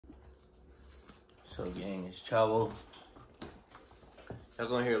So gang, it's Chavo. Y'all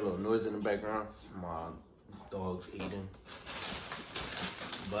gonna hear a little noise in the background. It's my dog's eating.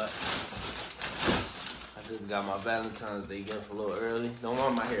 But I just got my Valentine's Day gift a little early. Don't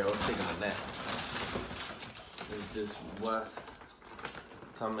want my hair, I was taking a nap. There's this what's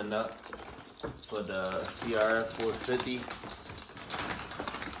coming up for the CRF450.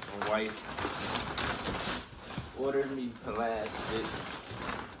 My wife ordered me plastic.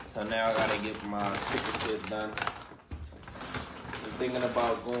 So now I gotta get my sticker kit done. I'm thinking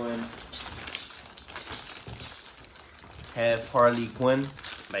about going half Harley Quinn,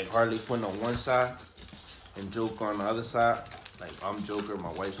 like Harley Quinn on one side and Joker on the other side. Like I'm Joker,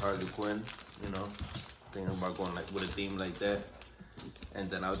 my wife's Harley Quinn, you know. Thinking about going like with a theme like that. And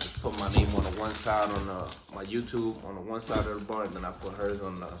then I'll just put my name on the one side on my YouTube on the one side of the bar, and then I put hers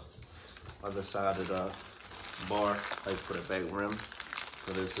on the other side of the bar, like for the back rim.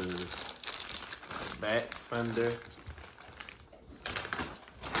 So this is back fender,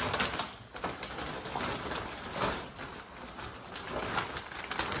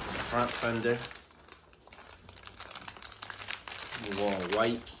 front fender. We're going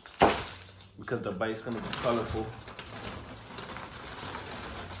white because the bike's gonna be colorful.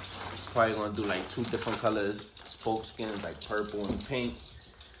 Probably gonna do like 2 different colors, spoke skins, like purple and pink.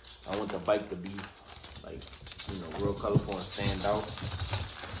 I want the bike to be like, you know, real colorful and stand out.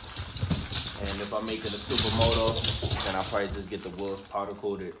 And if I make it a supermoto, then I'll probably just get the wheels powder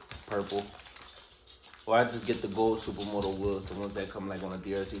coated purple. Or I just get the gold supermoto wheels, the ones that come like on the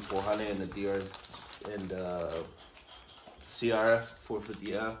DRC400 and the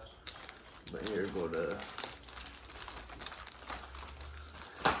CRF450r. But here go the.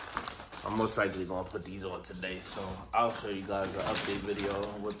 I'm most likely gonna put these on today, so I'll show you guys an update video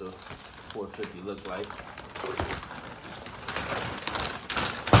on what the 450 look like.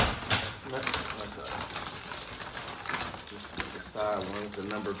 What's up? Just get the side ones, the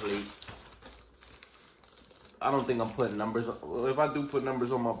number plate. I don't think I'm putting numbers on. Well, if I do put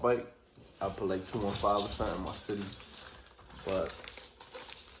numbers on my bike, I'll put like 215 or something in my city. But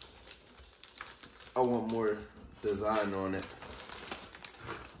I want more design on it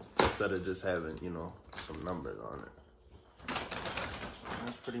instead of just having, you know, some numbers on it.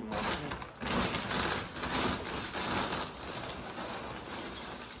 That's pretty much it.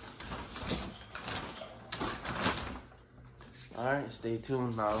 Alright, stay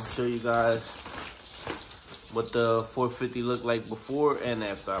tuned. I'll show you guys what the 450 looked like before and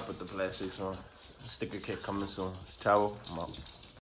after I put the plastics on. Sticker kit coming soon. Ciao. I'm out.